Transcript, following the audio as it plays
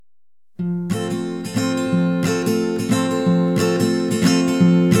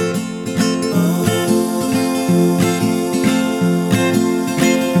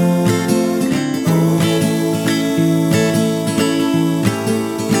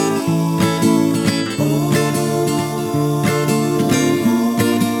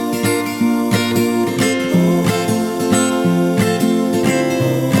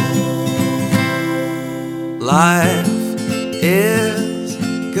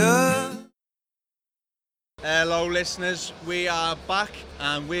Hello listeners, we are back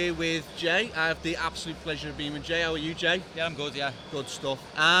and we're with Jay. I have the absolute pleasure of being with Jay. How are you, Jay? Yeah, I'm good, yeah. Good stuff.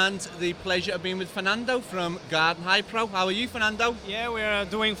 And the pleasure of being with Fernando from Garden High Pro. How are you, Fernando? Yeah, we're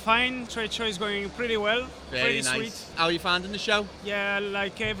doing fine. Trade show is going pretty well. Very pretty nice. Sweet. How are you finding the show? Yeah,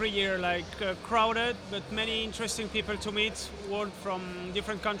 like every year, crowded, but many interesting people to meet, world from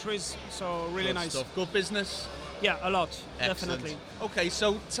different countries, so really Good nice. stuff. Good business? Yeah, a lot, Excellent. definitely. Okay,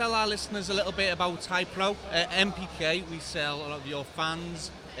 so tell our listeners a little bit about High Pro. MPK, we sell a lot of your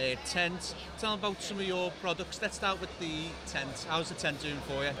fans, tents. Tell them about some of your products. Let's start with the tent. How's the tent doing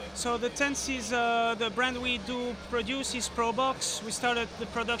for you? So the tents is the brand we do produce is ProBox. We started the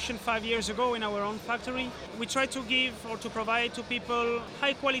production 5 years ago in our own factory. We try to give or to provide to people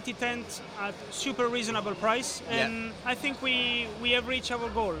high quality tent at super reasonable price, and I think we have reached our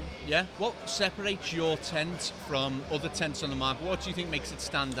goal. Yeah. What separates your tent from other tents on the market? What do you think makes it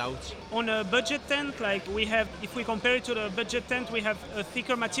stand out? On a budget tent, like we have, if we compare it to the budget tent, we have a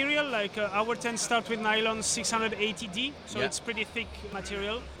thicker material. Like our tents start with nylon 680D, so it's pretty thick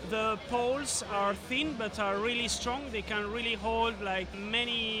material. The poles are thin but are really strong. They can really hold like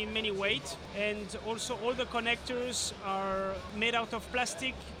many weight, and also all the connectors are made out of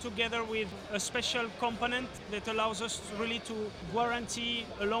plastic together with a special component that allows us really to guarantee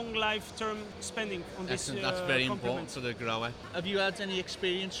a long lifetime spending on this. That's very important for the grower. Have you had any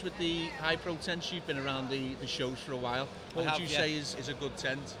experience with the High Pro tents? You've been around the shows for a while. What would you say is a good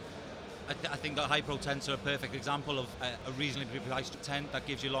tent? I think that High Pro tents are a perfect example of a reasonably priced tent that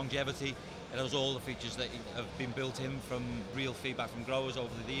gives you longevity. It has all the features that have been built in from real feedback from growers over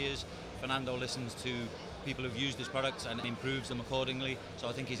the years. Fernando listens to people who've used his products and improves them accordingly. So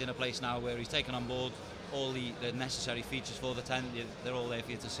I think he's in a place now where he's taken on board all the necessary features for the tent. They're all there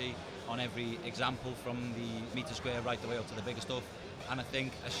for you to see on every example, from the metre square right the way up to the bigger stuff. And I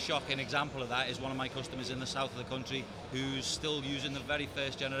think a shocking example of that is one of my customers in the south of the country who's still using the very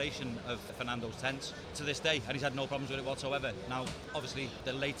first generation of Fernando's tents to this day, and he's had no problems with it whatsoever. Now, obviously,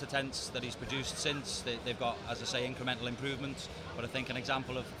 the later tents that he's produced since, they've got, as I say, incremental improvements, but I think an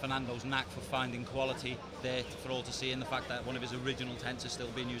example of Fernando's knack for finding quality there for all to see, in the fact that one of his original tents is still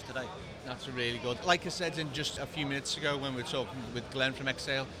being used today. That's really good. Like I said in just a few minutes ago when we were talking with Glenn from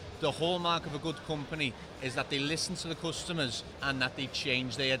Exhale, the hallmark of a good company is that they listen to the customers and that they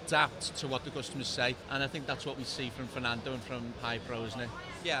change, they adapt to what the customers say, and I think that's what we see from Fernando and from High Pro, isn't it?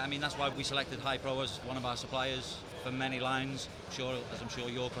 Yeah, I mean, that's why we selected High Pro as one of our suppliers for many lines. As I'm sure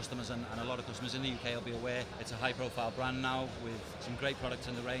your customers and a lot of customers in the UK will be aware, it's a high profile brand now with some great products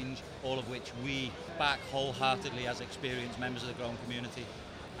in the range, all of which we back wholeheartedly as experienced members of the growing community.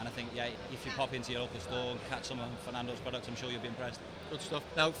 And I think, if you pop into your local store and catch some of Fernando's products, I'm sure you'll be impressed. Good stuff.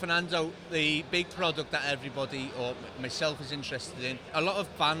 Now, Fernando, the big product that everybody, or myself, is interested in, a lot of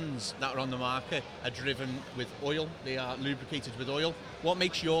fans that are on the market are driven with oil. They are lubricated with oil. What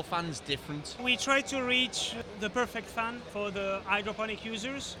makes your fans different? We try to reach the perfect fan for the hydroponic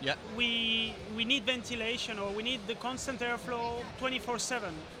users. Yeah. We need ventilation, or we need the constant airflow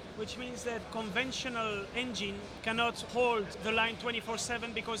 24/7. Which means that conventional engine cannot hold the line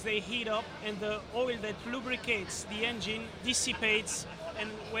 24/7 because they heat up, and the oil that lubricates the engine dissipates, and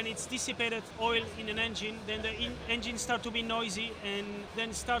when it's dissipated oil in an engine, then the engine start to be noisy and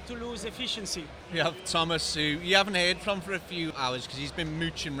then start to lose efficiency. We have Thomas, who you haven't heard from for a few hours because he's been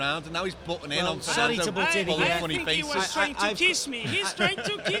mooching around, and now he's butting in on sorry Fernando. to butt in I again. think he was trying to kiss me. He's trying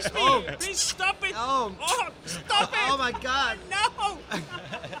to kiss me. Please stop it. Oh. Stop it. Oh my God. No.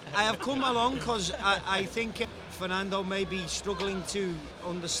 I have come along because I think Fernando may be struggling to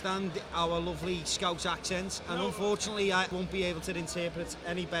understand our lovely Scouse accent, and unfortunately I won't be able to interpret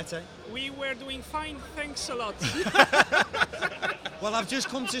any better. We were doing fine, thanks a lot. Well, I've just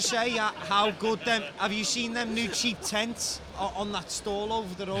come to say how good them. Have you seen them new cheap tents on that stall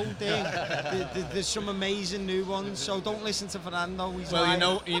over the road there? There's some amazing new ones. So don't listen to Fernando. He's Well,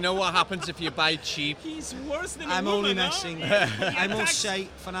 lying. you know what happens if you buy cheap. He's worse than a I'm woman, only huh? messing. I must say,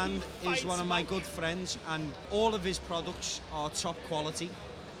 Fernando is one of my good friends, and all of his products are top quality.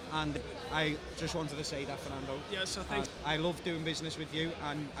 And I just wanted to say that, Fernando. Yeah, so thanks. I love doing business with you,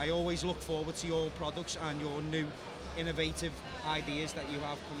 and I always look forward to your products and your new innovative ideas that you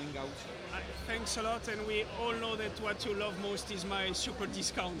have coming out. Thanks a lot, and we all know that what you love most is my super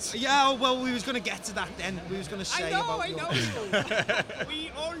discounts. Yeah, well, we was going to get to that then. We was going to say I know you.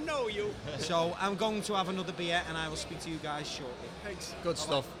 We all know you. So I'm going to have another beer, and I will speak to you guys shortly. Thanks. Good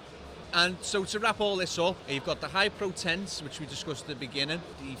stuff. And so to wrap all this up, you've got the High Pro tents, which we discussed at the beginning,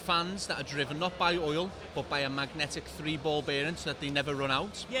 the fans that are driven not by oil, but by a magnetic 3-ball bearing so that they never run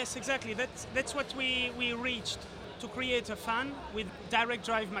out. Yes, exactly. That's what we reached, to create a fan with direct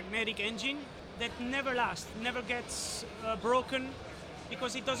drive magnetic engine that never lasts, never gets broken,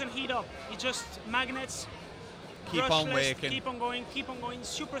 because it doesn't heat up. It just magnets, keep on working, keep on going,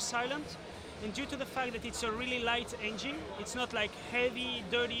 super silent. And due to the fact that it's a really light engine, it's not like heavy,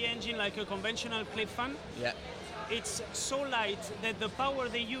 dirty engine like a conventional clip fan. Yeah. It's so light that the power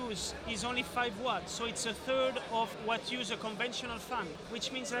they use is only 5 watts, so it's a third of what use a conventional fan,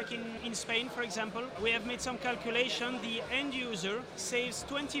 which means like in Spain, for example, we have made some calculation, the end user saves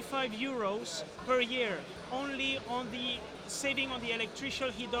 25 euros per year only on the saving on the electrician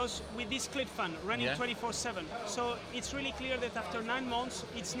he does with this clip fan running 24/7. So it's really clear that after 9 months,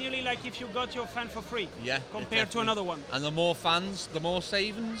 it's nearly like if you got your fan for free compared to another one. And the more fans, the more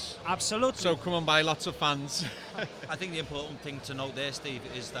savings. Absolutely. So come and buy lots of fans. I think the important thing to note there, Steve,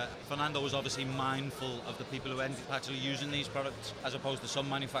 is that Fernando is obviously mindful of the people who end up actually using these products, as opposed to some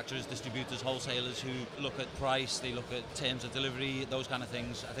manufacturers, distributors, wholesalers who look at price, they look at terms of delivery, those kind of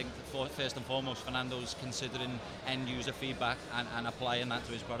things. I think first and foremost, Fernando's considering end user feedback and applying that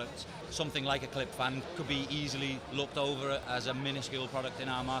to his products. Something like a clip fan could be easily looked over as a minuscule product in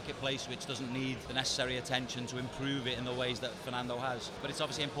our marketplace, which doesn't need the necessary attention to improve it in the ways that Fernando has. But it's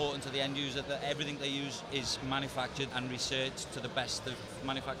obviously important to the end user that everything they use is manufactured and researched to the best of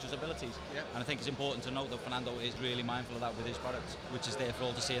manufacturers' abilities. Yep. And I think it's important to note that Fernando is really mindful of that with his products, which is there for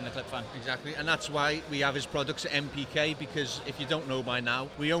all to see in the clip fan. Exactly, and that's why we have his products at MPK, because if you don't know by now,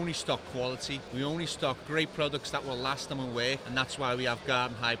 we only stock quality, we only stock great products that will last and will work, and that's why we have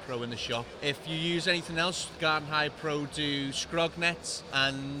Garden High Pro in the shop. If you use anything else, Garden High Pro do scrog nets,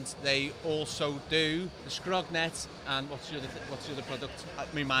 and they also do the scrog net, and what's the other product?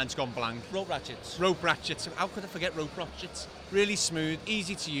 My mind's gone blank. Rope ratchets. Rope ratchets. How could I forget rope ratchets? Really smooth,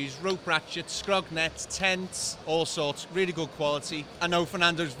 easy to use, rope ratchets, scrog nets, tents, all sorts, really good quality. I know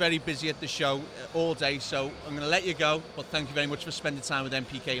Fernando's very busy at the show all day, so I'm going to let you go, but thank you very much for spending time with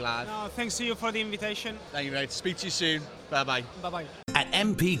MPK Live. No, thanks to you for the invitation. Thank you, mate. Speak to you soon. Bye-bye. Bye-bye. At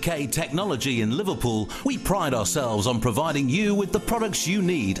MPK Technology in Liverpool, we pride ourselves on providing you with the products you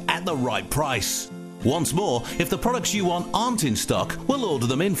need at the right price. Once more, if the products you want aren't in stock, we'll order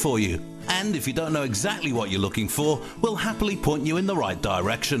them in for you. And if you don't know exactly what you're looking for, we'll happily point you in the right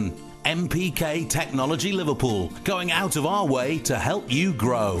direction. MPK Technology Liverpool, going out of our way to help you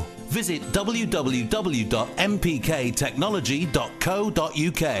grow. Visit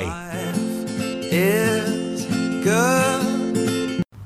www.mpktechnology.co.uk.